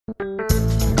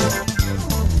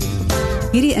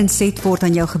Hierdie inset word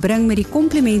aan jou gebring met die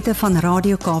komplimente van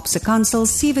Radio Kaapse Kansel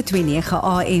 729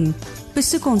 AM.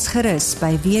 Besoek ons gerus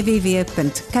by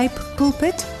www.cape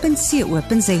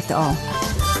pulpit.co.za.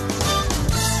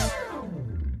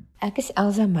 Ek is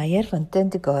Elza Meyer van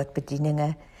Tint to God Bedieninge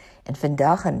en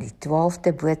vandag in die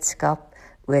 12de boodskap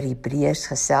oor Hebreers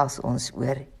gesels ons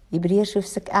oor Hebreers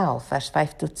hoofstuk 11 vers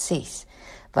 5 tot 6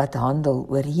 wat handel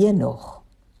oor Henog.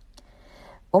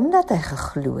 Omdat hy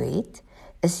geglo het,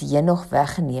 is Henog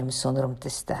weggeneem sonder om te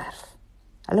sterf.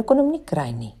 Hulle kon hom nie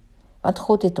kry nie, want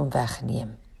God het hom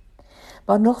weggeneem.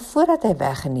 Maar nog voordat hy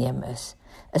weggeneem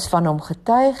is van hom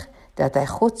getuig dat hy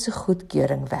God se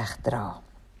goedkeuring wegdra.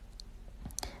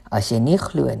 As jy nie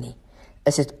glo nie,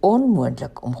 is dit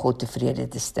onmoontlik om God tevrede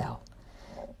te stel.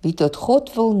 Wie tot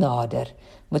God wil nader,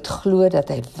 moet glo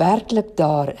dat hy werklik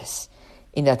daar is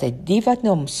en dat hy die wat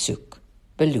na hom soek,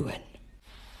 beloon.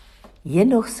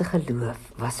 Henog se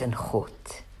geloof was in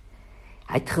God.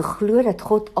 Hy het geglo dat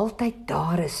God altyd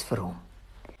daar is vir hom.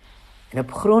 En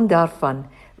op grond daarvan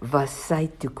was sy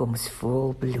toekoms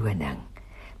vol beloning.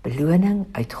 Beloning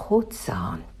uit God se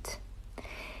hand.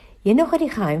 Henog het die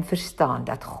geheim verstaan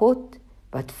dat God,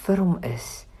 wat vir hom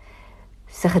is,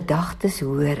 sy gedagtes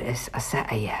hoër is as sy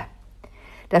eie.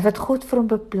 Dat wat God vir hom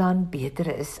beplan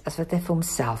beter is as wat hy vir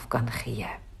homself kan gee.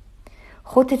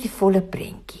 God het die volle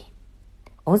prentjie.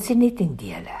 Ons sien net in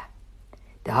dele.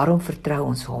 Daarom vertrou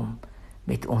ons hom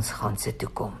met ons ganse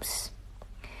toekoms.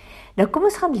 Nou kom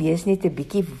ons gaan lees net 'n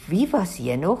bietjie wie was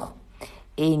Henog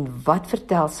en wat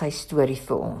vertel sy storie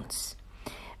vir ons.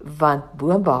 Want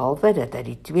boonbehalwe dat hy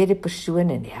die tweede persoon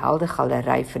in die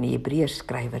heldegalery van die Hebreers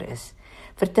skrywer is,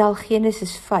 vertel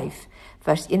Genesis 5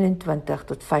 vers 21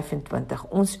 tot 25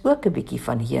 ons ook 'n bietjie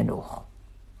van Henog.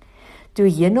 Toe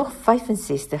Henog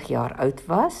 65 jaar oud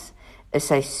was, is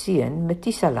sy seun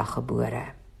Methuselah gebore.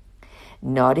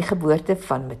 Na die geboorte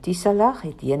van Methuselah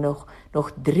het Henog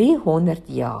nog 300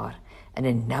 jaar in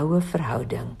 'n noue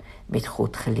verhouding met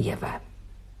God gelewe.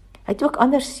 Hy het ook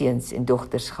ander seuns en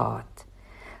dogters gehad.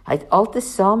 Hy het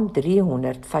altesaam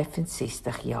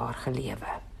 365 jaar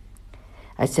gelewe.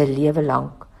 Hy het sy lewe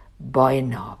lank baie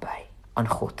naby aan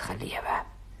God gelewe.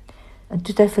 En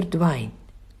toe het hy verdwyn,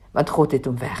 want God het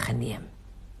hom weggeneem.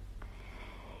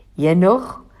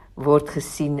 Henog word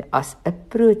gesien as 'n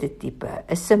prototipe,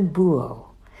 'n simbool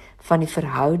van die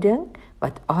verhouding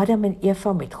wat Adam en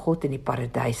Eva met God in die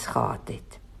paradys gehad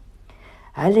het.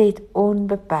 Hulle het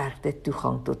onbeperkte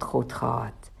toegang tot God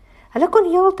gehad. Hulle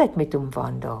kon heeltyd met hom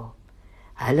wandel.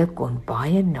 Hulle kon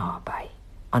baie naby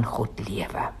aan God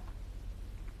lewe.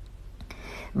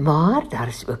 Maar daar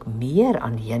is ook meer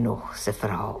aan Henog se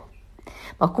verhaal.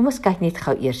 Maar kom ons kyk net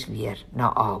gou eers weer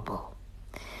na Abel.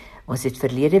 Ons het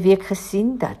verlede week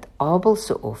gesien dat Abel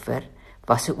se offer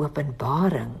was 'n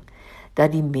openbaring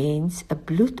dat die mens 'n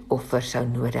bloedoffer sou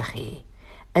nodig hê.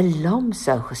 'n Lam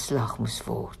sou geslag moes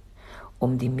word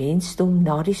om die mensdom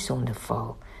na die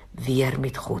sondeval weer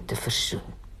met God te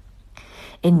versoen.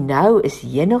 En nou is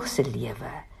Henog se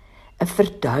lewe 'n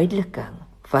verduideliking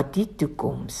wat die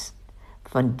toekoms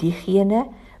van diegene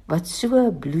wat so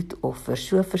 'n bloedoffer,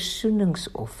 so 'n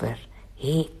versoeningsoffer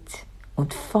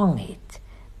ontvang het,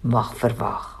 mag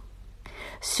verwag.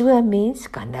 So 'n mens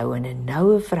kan nou in 'n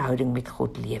noue verhouding met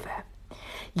God lewe.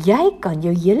 Jy kan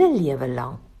jou hele lewe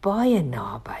lank baie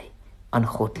naby aan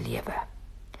God lewe.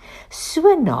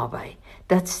 So naby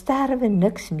dat sterwe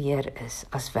niks meer is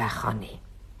as weggaan nie.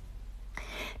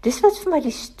 Dis wat vir my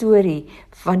die storie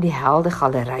van die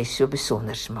heldegalery so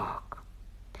besonder maak.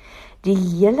 Die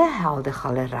hele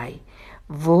heldegalery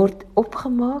word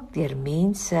opgemaak deur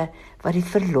mense wat die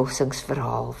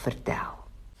verlossingsverhaal vertel.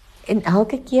 En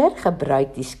elke keer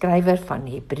gebruik die skrywer van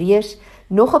Hebreers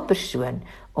nog 'n persoon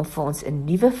om vir ons 'n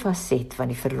nuwe faset van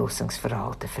die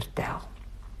verlossingsverhaal te vertel.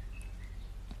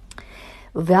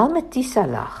 Hoewel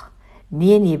Methuselah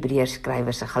nie in die Hebreërs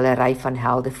skrywer se galery van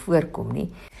helde voorkom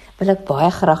nie, wil ek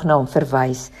baie graag na hom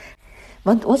verwys,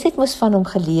 want ons het mos van hom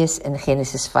gelees in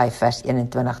Genesis 5 vers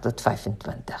 21 tot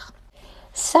 25.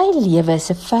 Sy lewe is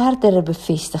 'n verdere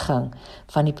bevestiging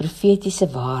van die profetiese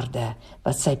waarde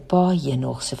wat sy pa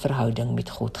Henog se verhouding met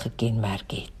God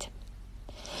gekenmerk het.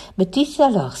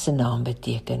 Methuselah se naam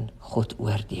beteken God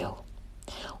oordeel.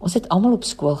 Ons het almal op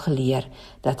skool geleer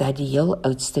dat hy die heel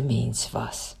oudste mens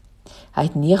was. Hy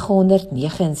het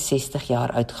 969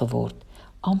 jaar oud geword,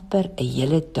 amper 'n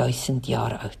hele 1000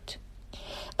 jaar oud.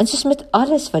 En soos met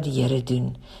alles wat die Here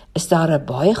doen, is daar 'n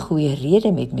baie goeie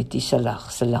rede met Methuselah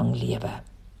se lang lewe.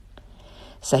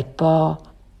 Sy pa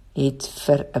het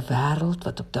vir 'n wêreld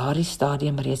wat op daardie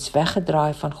stadium reeds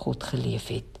weggedraai van God geleef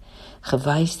het,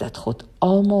 gewys dat God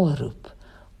almal roep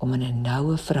om in 'n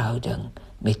noue verhouding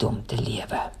met hom te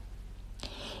lewe.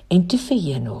 en toe vir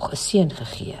Henog 'n seun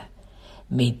gegee,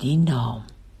 met die naam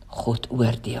God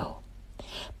oordeel.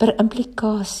 Per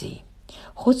implikasie,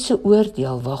 God se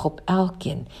oordeel wag op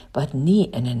elkeen wat nie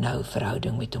in 'n nou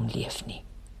verhouding met hom leef nie.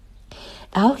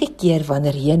 Elke keer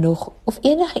wanneer Henog of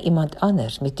enige iemand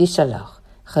anders met Methuselah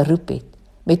geroep het,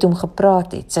 met hom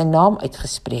gepraat het, sy naam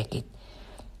uitgespreek het,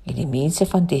 en die mense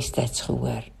van destyds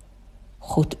gehoor,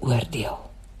 God oordeel.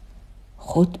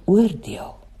 God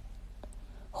oordeel.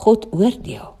 God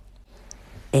oordeel.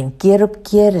 En keer op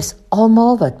keer is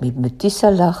almal wat met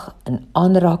Methuselah in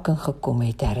aanraking gekom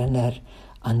het, herinner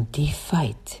aan die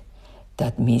feit,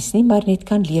 dat mens nie maar net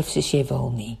kan leef soos jy wil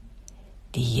nie.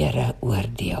 Die Here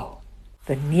oordeel.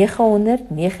 Vir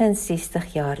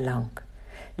 969 jaar lank,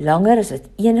 langer as wat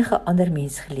enige ander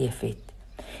mens geleef het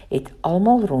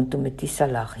almal rondom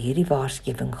Methuselah hierdie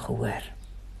waarskuwing gehoor.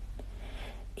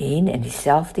 En in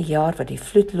dieselfde jaar wat die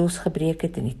vloed losgebreek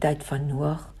het in die tyd van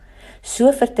Noag,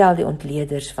 so vertel die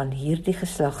ontleeders van hierdie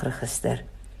geslagregister,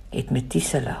 het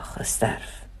Methuselah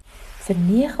gesterf. Vir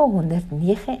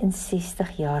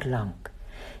 969 jaar lank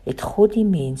het God die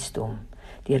mensdom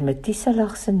deur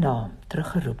Methuselah se naam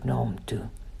teruggeroep na hom toe,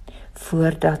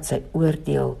 voordat sy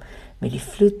oordeel met die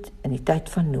vloed in die tyd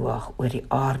van Noag oor die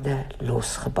aarde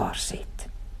losgebars het.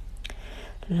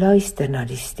 Luister na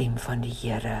die stem van die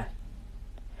Here.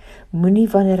 Moenie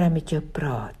wanneer hy met jou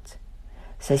praat,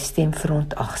 sy stem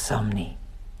verontagsaam nie.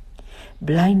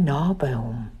 Bly naby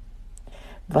hom,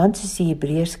 want soos die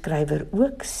Hebreers skrywer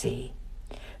ook sê,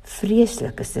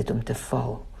 vreeslik is dit om te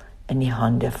val in die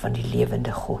hande van die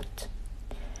lewende God.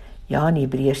 Ja, in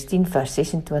Hebreers 10 vers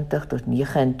 26 tot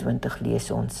 29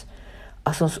 lees ons,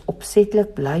 as ons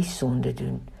opsetlik bly sonde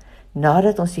doen,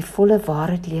 nadat ons die volle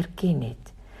waarheid leer ken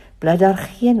het, bly daar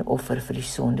geen offer vir die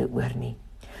sonde oor nie.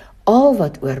 Al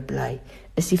wat oorbly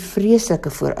is die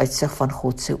vreeslike vooruitsig van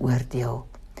God se oordeel.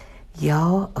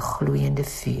 Ja, 'n gloeiende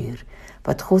vuur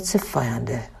wat God se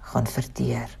vyande gaan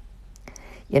verteer.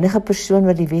 Enige persoon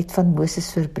wat die wet van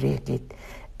Moses verbreek het,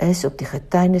 is op die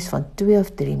getuienis van 2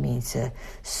 of 3 mense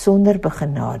sonder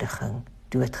begenadiging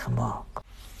doodgemaak.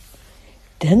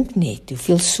 Dink net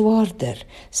hoeveel swaarder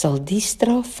sal die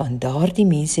straf van daardie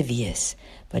mense wees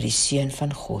wat die Seun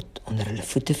van God onder hulle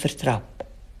voete vertrap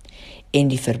en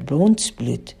die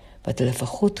verbondsbloed wat hulle vir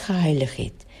God geheilig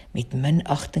het met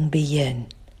minagting bejeen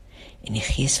en die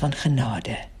gees van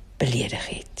genade beledig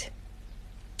het.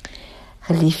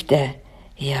 Geliefde,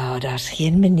 ja, daar's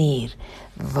geen manier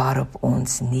waarop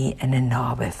ons nie in 'n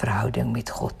naby verhouding met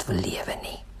God wil lewe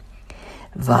nie,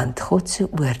 want God se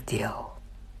oordeel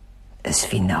is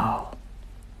finaal.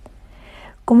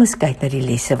 Kom ons kyk na die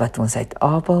lesse wat ons uit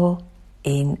Abel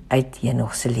en uit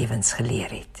Henog se lewens geleer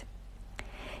het.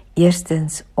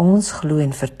 Eerstens, ons glo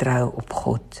en vertrou op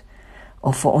God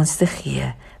om vir ons te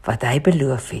gee wat hy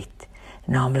beloof het,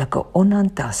 naamlik 'n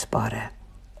onaantastbare,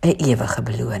 'n ewige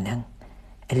beloning,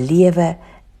 'n lewe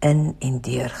in en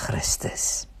deur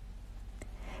Christus.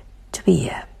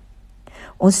 2.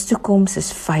 Ons toekoms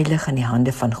is veilig in die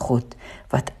hande van God,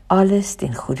 wat alles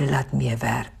ten goeie laat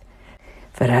meewerk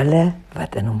vir hulle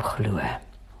wat in hom glo.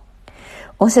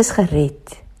 Ons is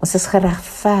gered, ons is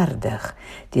geregverdig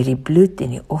deur die bloed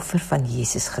en die offer van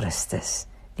Jesus Christus,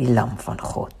 die Lam van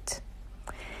God.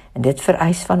 En dit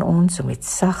vereis van ons om met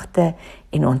sagte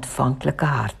en ontvanklike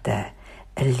harte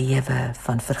 'n lewe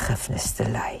van vergifnis te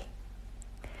lei.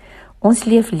 Ons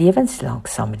leef lewenslank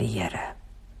saam met die Here.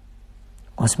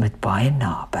 Ons moet baie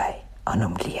naby aan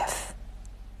hom leef.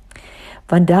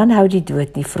 Want dan hou die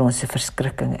dood nie vir ons 'n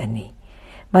verskrikking in nie,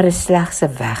 maar is slegs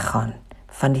 'n weggaan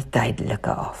van die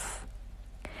tydelike af.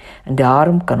 En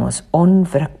daarom kan ons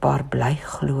onwrikbaar bly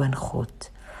glo in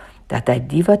God, dat hy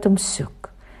die wat hom soek,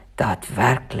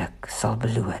 daadwerklik sal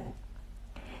beloon.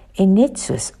 En net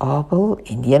soos Abel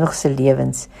en Henog se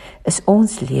lewens, is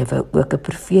ons lewe ook 'n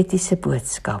profetiese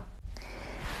boodskap,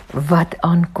 wat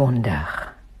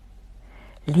aankondig: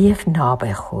 leef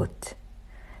naby God,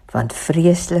 want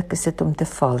vreeslik is dit om te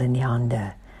val in die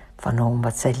hande van hom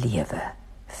wat sy lewe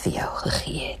vir jou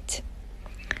gegee het.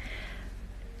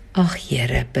 Ag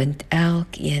Here, bind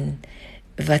elkeen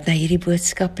wat na hierdie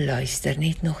boodskap luister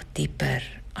net nog dieper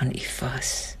aan U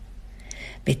vas,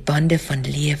 met bande van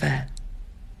lewe,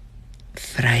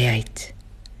 vryheid,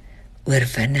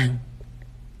 oorwinning,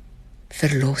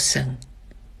 verlossing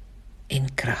en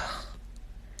krag,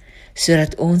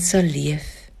 sodat ons sal leef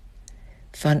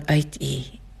vanuit U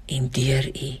en deur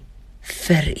U,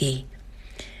 vir U,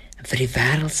 en vir die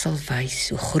wêreld sal wys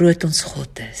hoe groot ons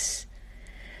God is,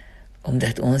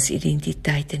 omdat ons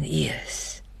identiteit in U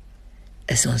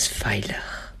is ons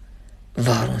veilig,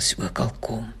 waar ons ook al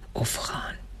kom of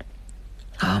gaan.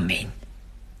 Amen.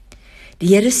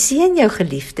 Die Here seën jou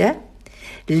geliefde,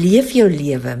 leef jou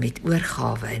lewe met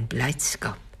oorgawe en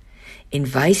blydskap en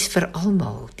wys vir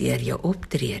almal deur jou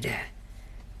optrede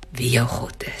wie jou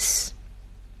God is.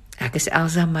 Ek is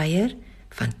Elza Meyer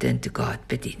van Turn to God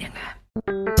Bedieninge.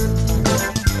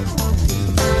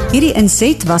 Hierdie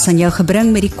inset was aan jou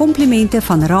gebring met die komplimente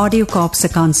van Radio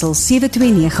Kaapse Kansel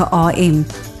 729 AM.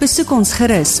 Besoek ons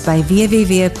gerus by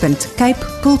www.cape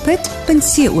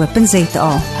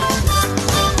pulpit.co.za.